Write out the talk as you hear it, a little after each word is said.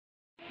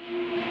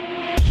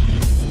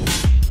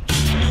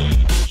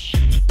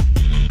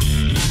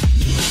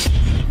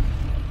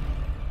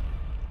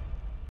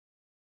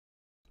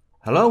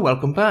Hello,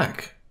 welcome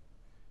back.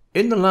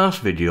 In the last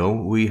video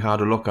we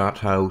had a look at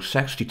how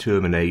sex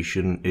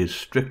determination is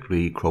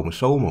strictly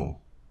chromosomal.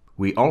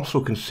 We also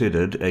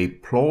considered a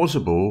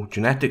plausible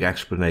genetic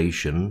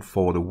explanation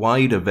for the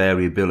wider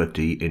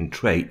variability in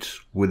traits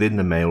within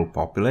the male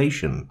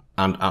population.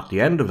 And at the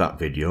end of that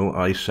video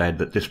I said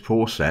that this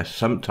process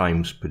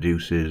sometimes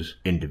produces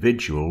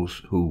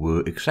individuals who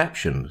were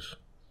exceptions.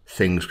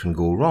 Things can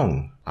go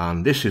wrong,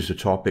 and this is the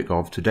topic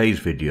of today's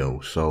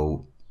video,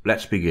 so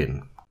let's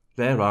begin.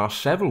 There are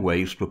several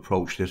ways to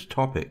approach this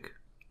topic.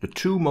 The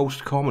two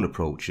most common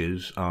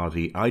approaches are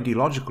the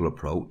ideological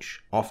approach,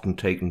 often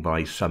taken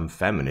by some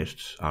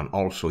feminists and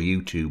also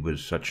YouTubers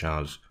such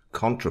as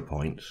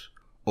ContraPoints,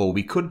 or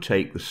we could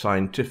take the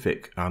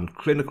scientific and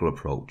clinical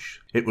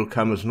approach. It will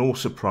come as no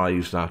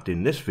surprise that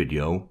in this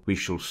video we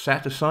shall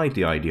set aside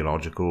the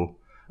ideological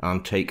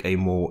and take a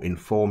more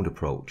informed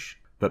approach.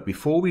 But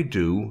before we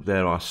do,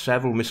 there are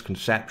several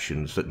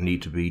misconceptions that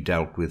need to be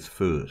dealt with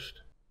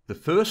first. The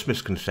first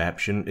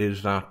misconception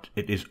is that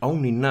it is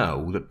only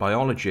now that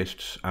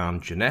biologists and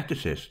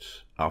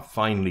geneticists are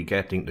finally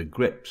getting to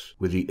grips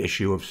with the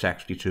issue of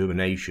sex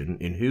determination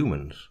in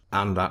humans,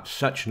 and that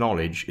such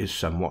knowledge is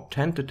somewhat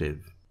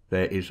tentative.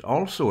 There is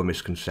also a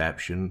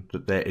misconception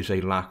that there is a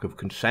lack of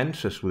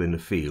consensus within the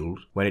field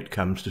when it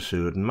comes to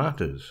certain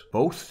matters.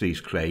 Both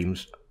these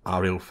claims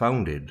are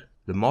ill-founded.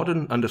 The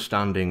modern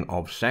understanding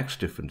of sex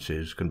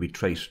differences can be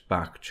traced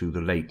back to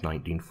the late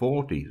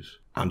 1940s.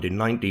 And in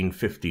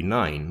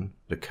 1959,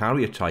 the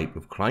karyotype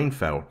of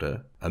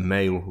Klinefelter, a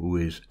male who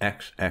is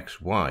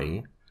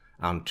XXY,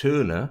 and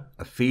Turner,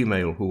 a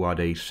female who had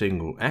a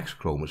single X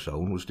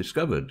chromosome, was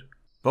discovered.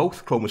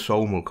 Both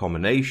chromosomal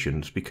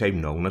combinations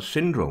became known as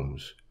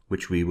syndromes,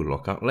 which we will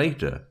look at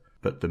later.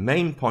 But the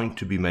main point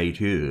to be made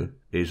here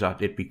is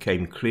that it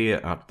became clear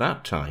at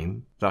that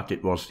time that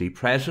it was the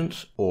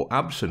presence or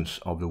absence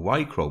of the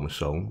Y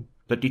chromosome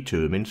that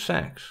determined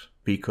sex,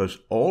 because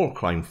all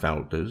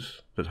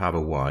Klinefelters that have a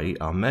Y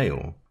are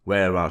male,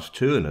 whereas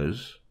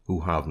Turners,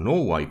 who have no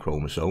Y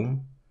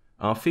chromosome,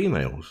 are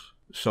females.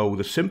 So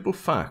the simple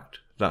fact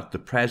that the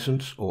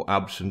presence or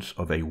absence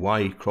of a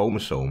Y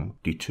chromosome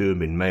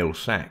determined male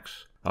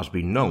sex has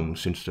been known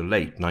since the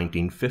late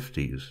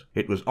 1950s.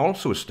 It was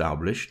also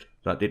established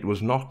that it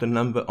was not the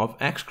number of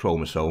X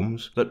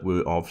chromosomes that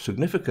were of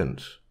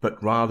significance,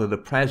 but rather the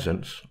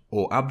presence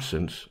or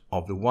absence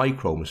of the Y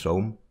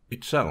chromosome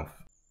itself.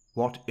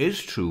 What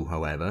is true,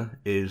 however,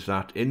 is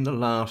that in the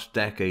last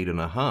decade and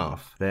a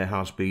half there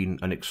has been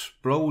an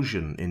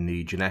explosion in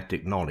the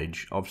genetic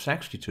knowledge of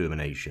sex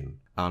determination,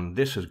 and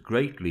this has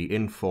greatly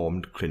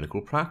informed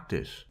clinical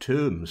practice.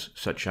 Terms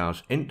such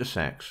as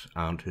intersex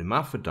and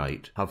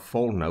hermaphrodite have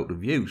fallen out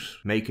of use,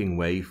 making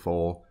way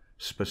for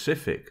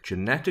specific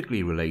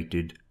genetically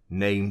related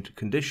named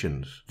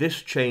conditions.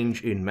 This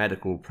change in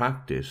medical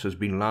practice has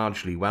been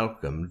largely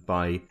welcomed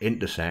by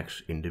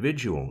intersex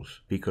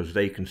individuals because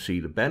they can see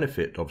the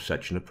benefit of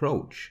such an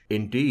approach.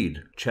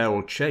 Indeed,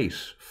 Cheryl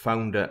Chase,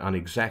 founder and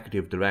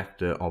executive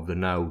director of the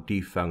now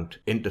defunct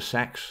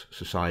Intersex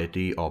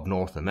Society of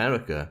North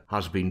America,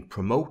 has been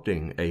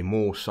promoting a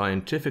more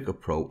scientific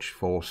approach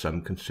for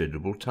some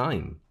considerable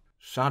time.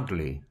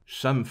 Sadly,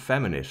 some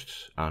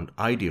feminists and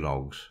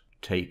ideologues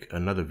take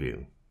another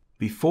view.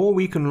 Before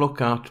we can look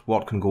at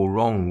what can go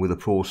wrong with the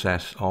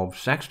process of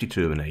sex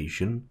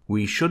determination,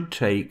 we should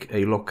take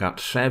a look at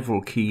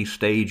several key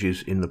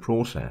stages in the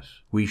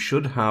process. We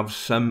should have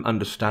some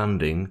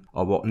understanding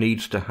of what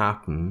needs to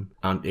happen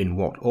and in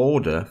what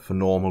order for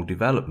normal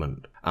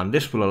development, and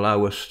this will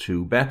allow us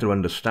to better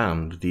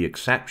understand the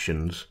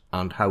exceptions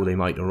and how they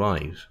might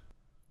arise.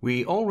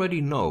 We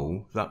already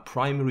know that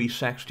primary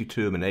sex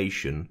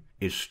determination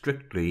is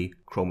strictly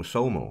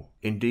chromosomal.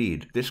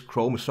 Indeed, this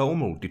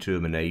chromosomal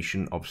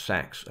determination of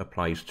sex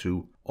applies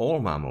to all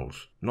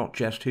mammals, not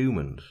just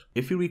humans.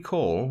 If you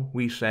recall,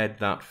 we said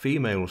that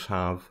females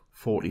have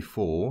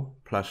 44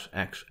 plus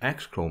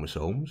XX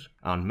chromosomes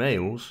and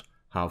males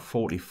have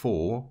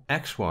 44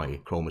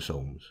 XY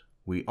chromosomes.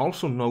 We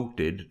also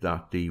noted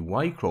that the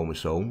Y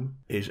chromosome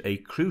is a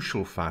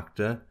crucial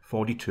factor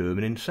for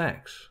determining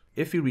sex.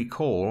 If you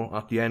recall,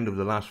 at the end of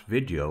the last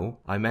video,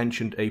 I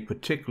mentioned a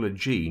particular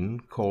gene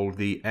called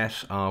the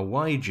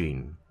Sry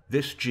gene.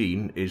 This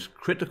gene is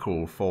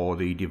critical for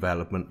the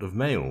development of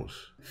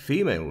males.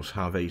 Females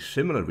have a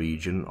similar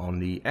region on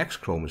the X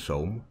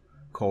chromosome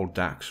called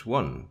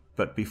DAX1.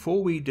 But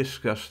before we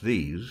discuss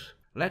these,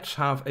 let's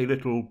have a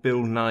little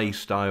Bill Nye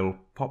style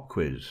pop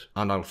quiz,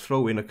 and I'll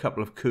throw in a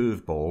couple of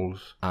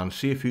curveballs and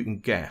see if you can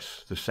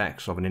guess the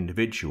sex of an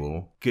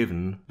individual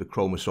given the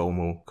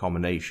chromosomal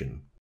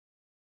combination.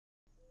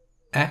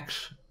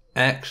 X,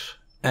 X,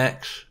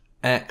 X,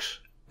 X,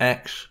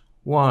 X,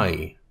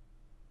 Y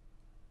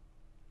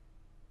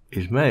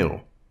is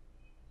male.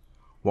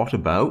 What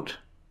about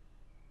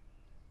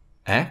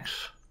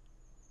X,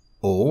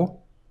 O,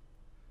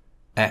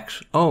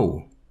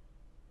 XO?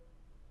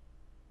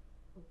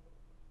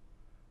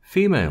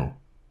 Female.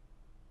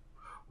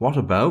 What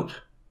about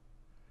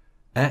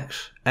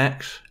X,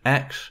 X,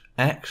 X,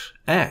 X,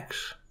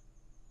 X?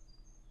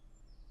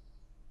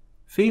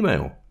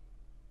 Female.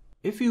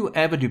 If you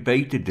ever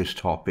debated this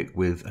topic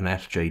with an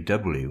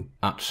SJW,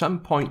 at some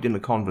point in the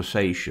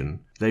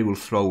conversation they will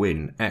throw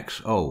in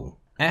XO.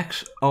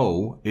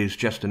 XO is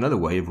just another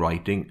way of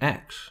writing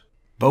X.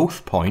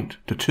 Both point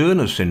to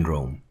Turner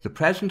syndrome. The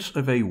presence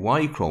of a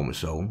Y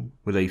chromosome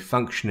with a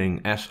functioning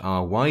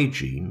Sry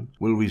gene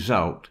will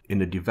result in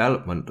the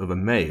development of a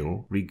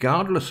male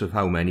regardless of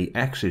how many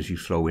X's you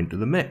throw into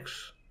the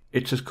mix.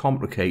 It's as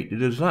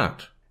complicated as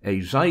that. A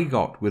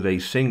zygote with a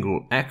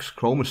single X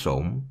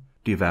chromosome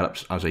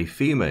develops as a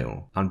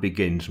female and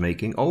begins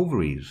making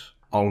ovaries,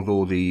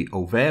 although the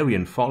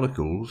ovarian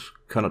follicles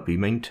cannot be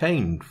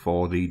maintained.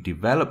 For the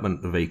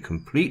development of a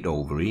complete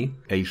ovary,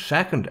 a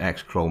second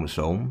X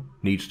chromosome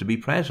needs to be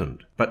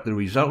present, but the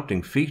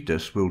resulting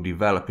fetus will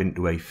develop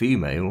into a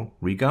female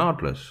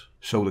regardless.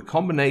 So the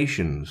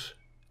combinations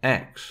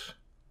X,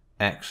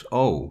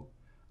 XO,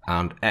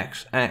 and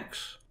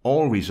XX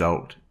all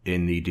result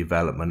in the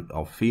development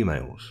of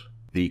females.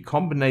 The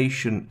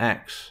combination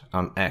X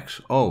and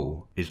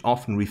XO is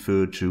often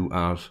referred to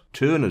as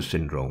Turner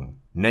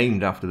syndrome,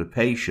 named after the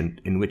patient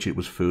in which it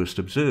was first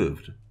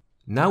observed.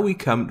 Now we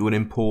come to an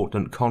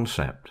important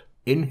concept.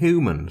 In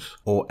humans,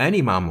 or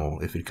any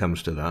mammal if it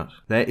comes to that,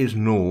 there is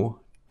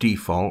no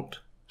default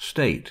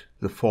state.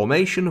 The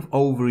formation of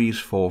ovaries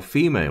for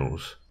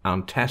females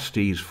and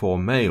testes for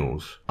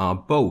males are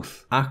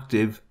both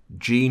active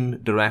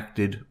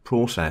gene-directed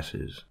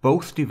processes.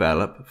 Both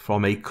develop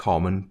from a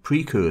common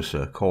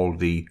precursor called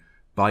the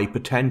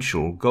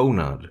bipotential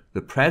gonad.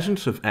 The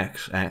presence of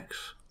XX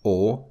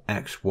or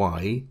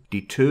XY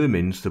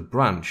determines the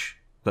branch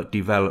that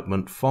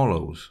development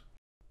follows.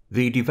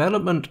 The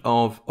development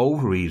of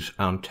ovaries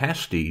and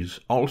testes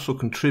also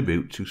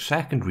contribute to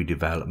secondary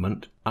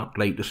development at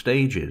later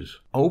stages.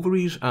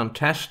 Ovaries and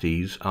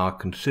testes are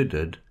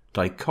considered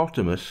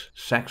dichotomous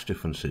sex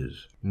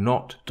differences,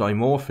 not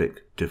dimorphic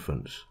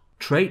difference.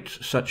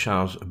 Traits such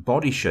as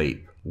body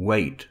shape,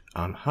 weight,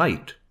 and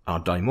height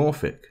are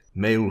dimorphic.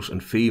 Males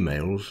and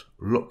females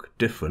look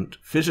different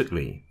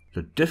physically.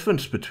 The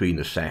difference between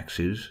the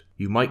sexes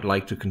you might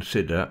like to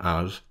consider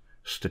as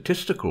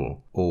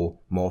statistical or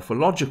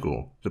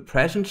morphological. The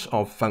presence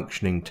of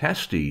functioning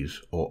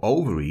testes or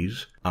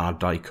ovaries are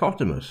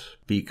dichotomous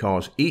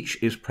because each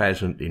is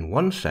present in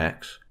one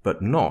sex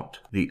but not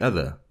the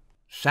other.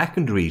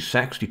 Secondary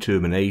sex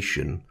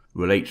determination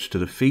relates to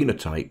the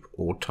phenotype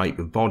or type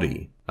of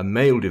body. A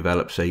male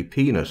develops a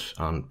penis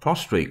and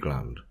prostate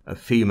gland. A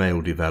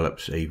female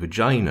develops a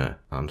vagina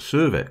and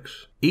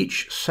cervix.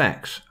 Each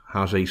sex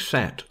has a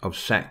set of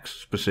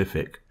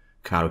sex-specific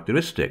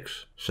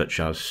characteristics, such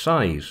as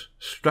size,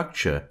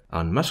 structure,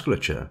 and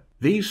musculature.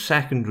 These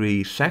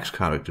secondary sex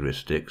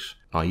characteristics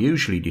are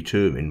usually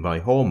determined by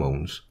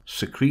hormones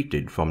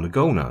secreted from the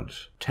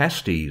gonads.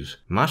 Testes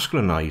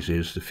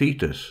masculinizes the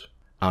fetus,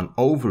 and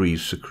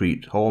ovaries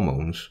secrete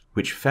hormones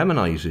which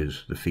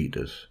feminizes the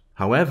fetus.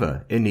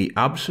 However, in the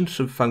absence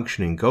of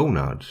functioning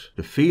gonads,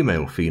 the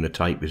female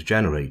phenotype is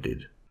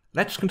generated.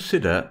 Let's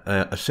consider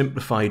a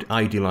simplified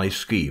idealized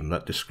scheme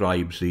that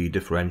describes the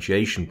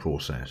differentiation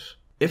process.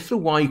 If the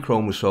Y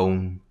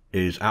chromosome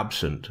is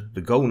absent,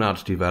 the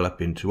gonads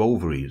develop into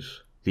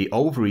ovaries. The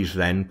ovaries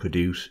then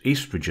produce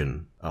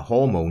estrogen, a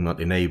hormone that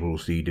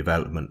enables the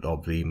development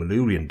of the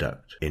Mullerian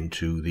duct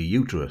into the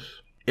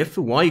uterus. If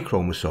the Y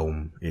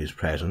chromosome is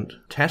present,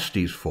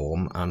 testes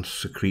form and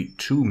secrete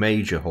two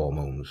major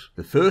hormones.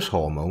 The first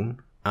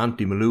hormone,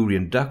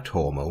 anti-Mullerian duct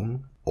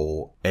hormone,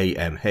 or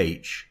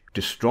AMH,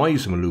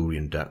 destroys the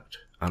Mullerian duct,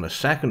 and a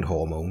second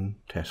hormone,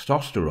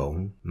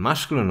 testosterone,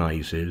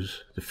 masculinizes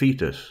the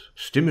fetus,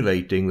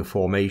 stimulating the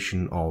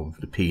formation of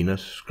the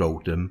penis,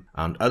 scrotum,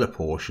 and other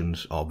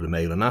portions of the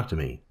male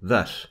anatomy.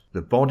 Thus,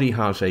 the body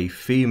has a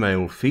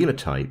female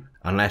phenotype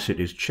unless it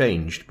is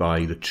changed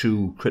by the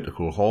two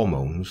critical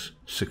hormones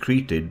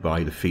secreted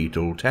by the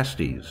fetal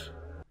testes.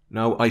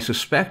 Now, I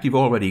suspect you've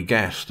already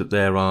guessed that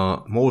there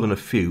are more than a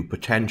few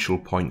potential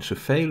points of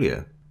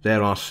failure.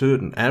 There are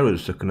certain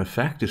errors that can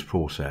affect this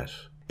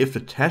process. If the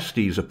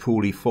testes are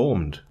poorly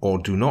formed or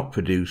do not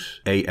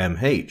produce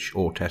AMH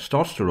or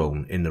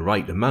testosterone in the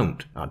right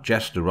amount at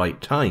just the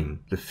right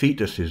time, the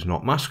fetus is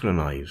not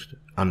masculinized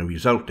and the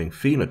resulting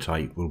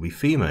phenotype will be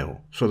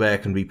female. So there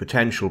can be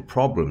potential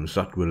problems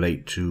that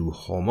relate to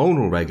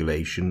hormonal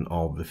regulation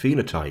of the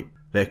phenotype.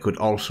 There could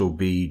also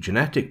be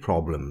genetic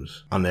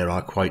problems, and there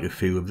are quite a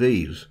few of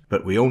these,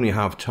 but we only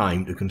have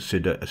time to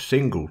consider a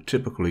single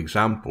typical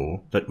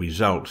example that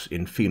results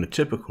in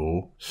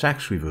phenotypical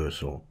sex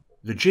reversal.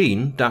 The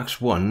gene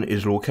DAX1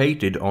 is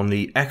located on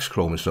the X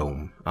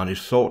chromosome and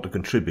is thought to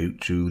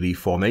contribute to the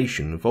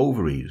formation of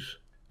ovaries.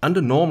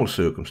 Under normal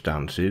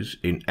circumstances,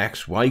 in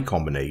XY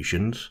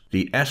combinations,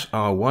 the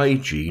Sry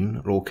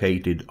gene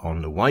located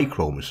on the Y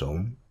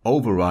chromosome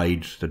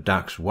overrides the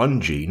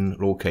DAX1 gene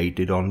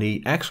located on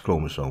the X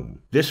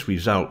chromosome. This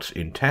results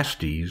in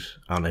testes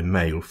and a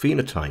male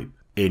phenotype.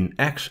 In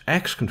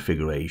XX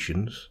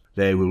configurations,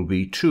 there will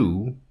be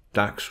two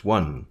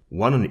DAX1,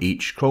 one on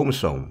each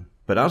chromosome.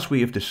 But as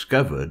we have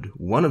discovered,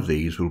 one of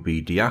these will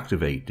be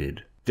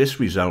deactivated This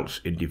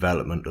results in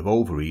development of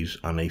ovaries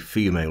and a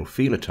female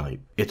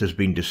phenotype. It has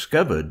been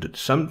discovered that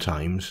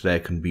sometimes there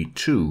can be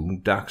two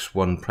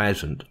DAX1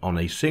 present on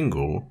a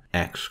single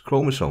X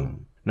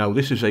chromosome. Now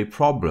this is a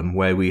problem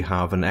where we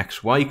have an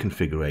XY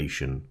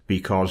configuration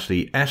because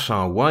the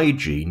SRY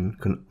gene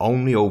can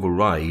only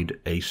override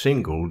a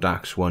single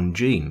DAX1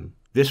 gene.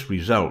 This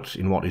results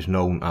in what is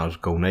known as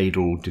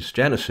gonadal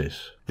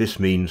dysgenesis. This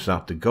means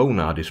that the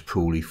gonad is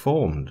poorly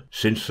formed.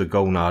 Since the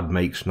gonad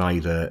makes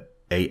neither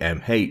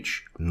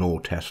AMH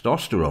nor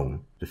testosterone,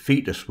 the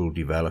fetus will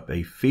develop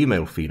a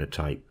female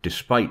phenotype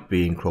despite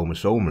being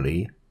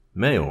chromosomally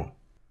male.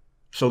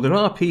 So there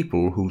are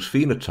people whose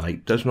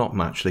phenotype does not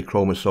match their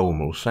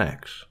chromosomal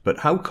sex. But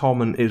how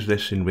common is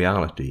this in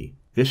reality?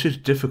 This is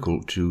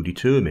difficult to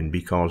determine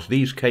because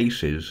these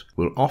cases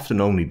will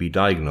often only be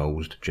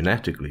diagnosed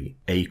genetically.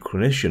 A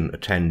clinician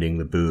attending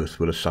the birth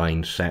will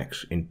assign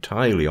sex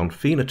entirely on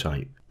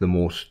phenotype. The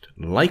most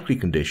likely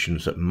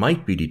conditions that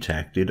might be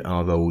detected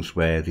are those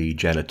where the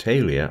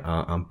genitalia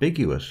are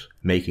ambiguous,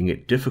 making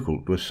it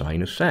difficult to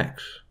assign a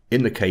sex.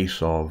 In the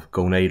case of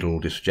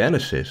gonadal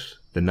dysgenesis,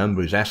 the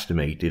number is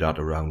estimated at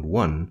around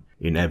 1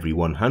 in every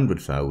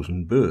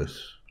 100,000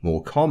 births.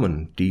 More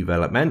common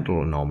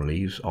developmental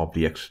anomalies of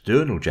the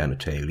external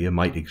genitalia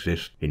might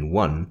exist in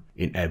 1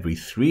 in every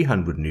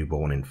 300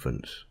 newborn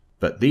infants,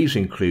 but these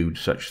include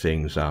such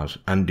things as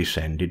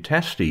undescended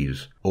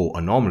testes or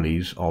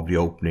anomalies of the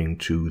opening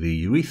to the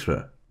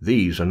urethra.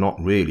 These are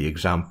not really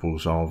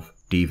examples of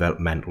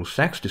developmental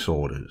sex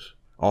disorders,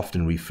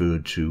 often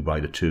referred to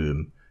by the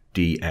term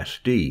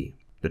DSD.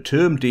 The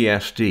term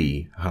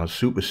DSD has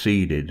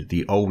superseded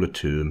the older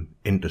term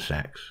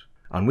intersex,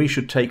 and we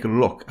should take a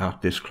look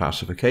at this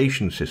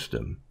classification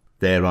system.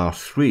 There are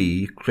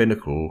 3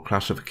 clinical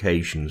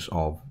classifications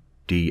of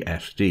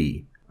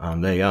DSD,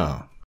 and they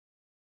are: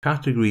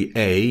 Category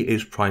A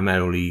is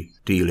primarily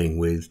dealing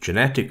with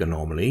genetic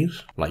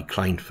anomalies like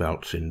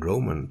Klinefelter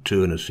Syndrome and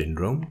Turner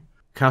Syndrome.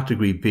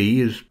 Category B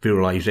is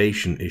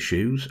virilization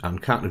issues,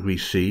 and Category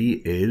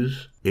C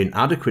is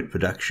inadequate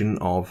production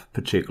of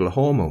particular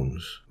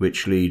hormones,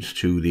 which leads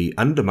to the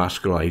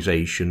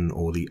undermasculization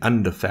or the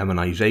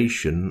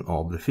underfeminization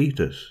of the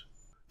fetus.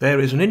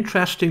 There is an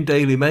interesting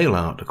Daily Mail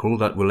article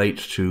that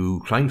relates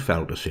to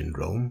Klinefelter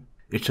Syndrome.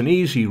 It's an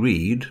easy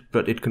read,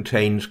 but it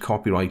contains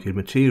copyrighted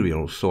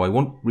material, so I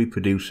won't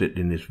reproduce it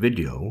in this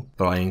video,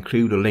 but I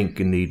include a link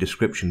in the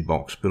description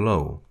box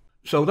below.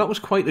 So that was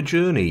quite a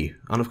journey,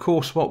 and of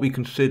course what we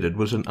considered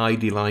was an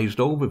idealized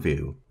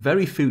overview.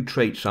 Very few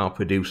traits are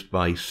produced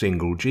by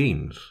single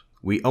genes.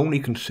 We only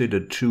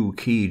considered 2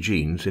 key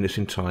genes in this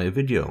entire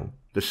video.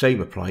 The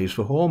same applies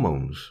for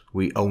hormones.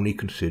 We only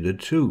considered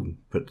 2,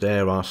 but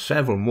there are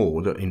several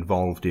more that are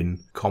involved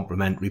in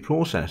complementary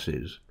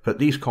processes. But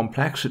these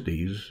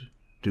complexities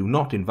do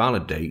not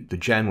invalidate the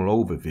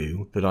general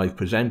overview that I've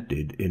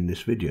presented in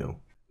this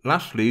video.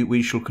 Lastly,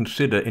 we shall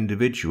consider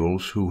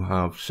individuals who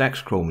have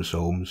sex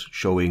chromosomes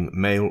showing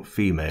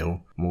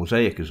male-female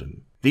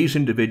mosaicism. These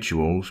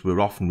individuals were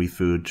often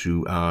referred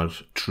to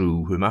as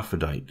true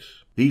hermaphrodites.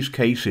 These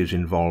cases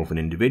involve an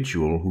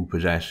individual who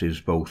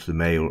possesses both the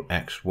male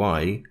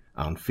XY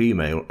and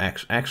female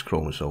XX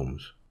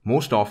chromosomes.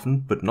 Most often,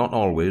 but not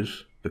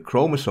always, the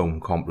chromosome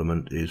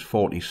complement is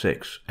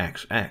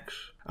 46XX.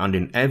 And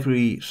in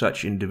every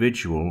such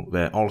individual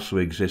there also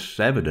exists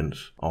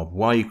evidence of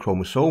Y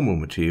chromosomal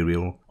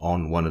material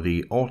on one of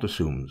the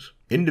autosomes.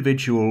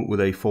 Individuals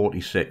with a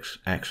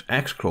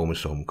 46XX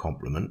chromosome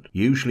complement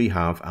usually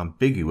have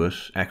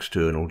ambiguous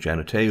external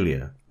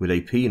genitalia with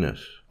a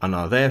penis and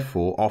are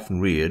therefore often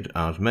reared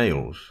as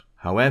males.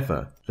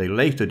 However, they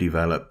later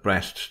develop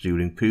breasts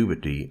during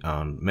puberty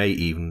and may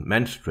even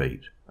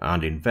menstruate,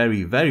 and in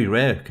very, very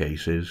rare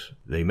cases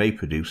they may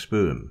produce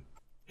sperm.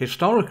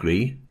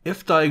 Historically,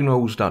 if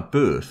diagnosed at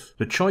birth,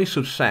 the choice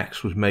of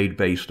sex was made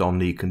based on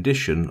the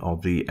condition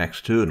of the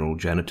external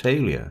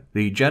genitalia.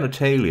 The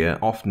genitalia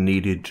often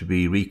needed to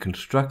be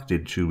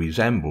reconstructed to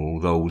resemble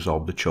those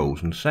of the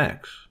chosen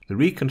sex. The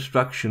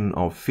reconstruction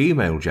of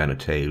female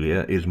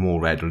genitalia is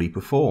more readily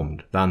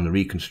performed than the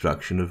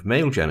reconstruction of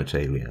male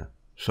genitalia.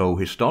 So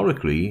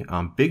historically,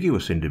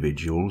 ambiguous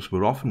individuals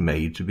were often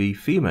made to be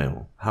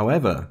female.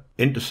 However,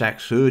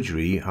 intersex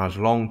surgery has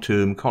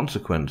long-term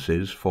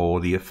consequences for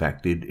the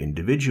affected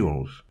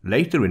individuals.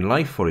 Later in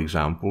life, for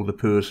example, the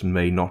person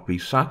may not be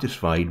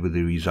satisfied with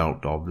the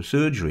result of the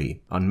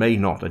surgery and may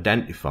not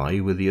identify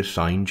with the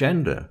assigned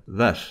gender.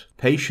 Thus,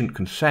 patient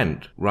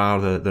consent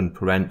rather than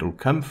parental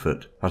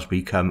comfort has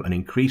become an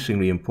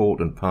increasingly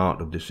important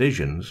part of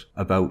decisions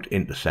about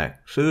intersex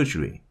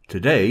surgery.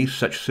 Today,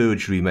 such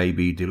surgery may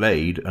be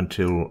delayed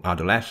until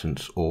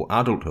adolescence or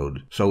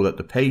adulthood so that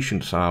the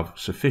patients have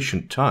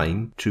sufficient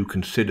time to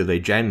consider their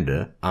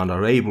gender and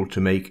are able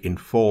to make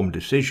informed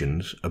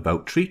decisions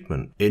about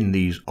treatment. In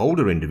these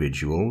older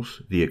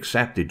individuals, the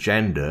accepted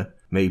gender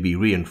may be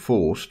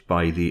reinforced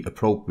by the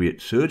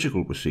appropriate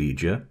surgical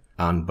procedure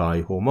and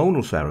by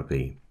hormonal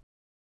therapy.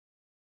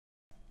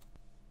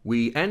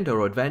 We end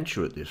our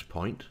adventure at this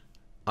point.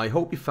 I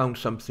hope you found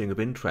something of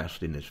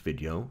interest in this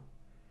video.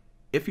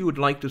 If you would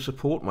like to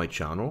support my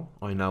channel,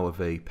 I now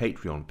have a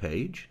Patreon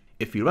page.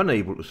 If you're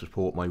unable to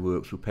support my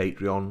work through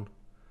Patreon,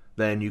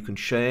 then you can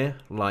share,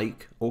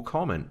 like, or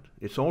comment.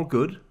 It's all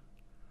good.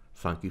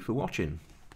 Thank you for watching.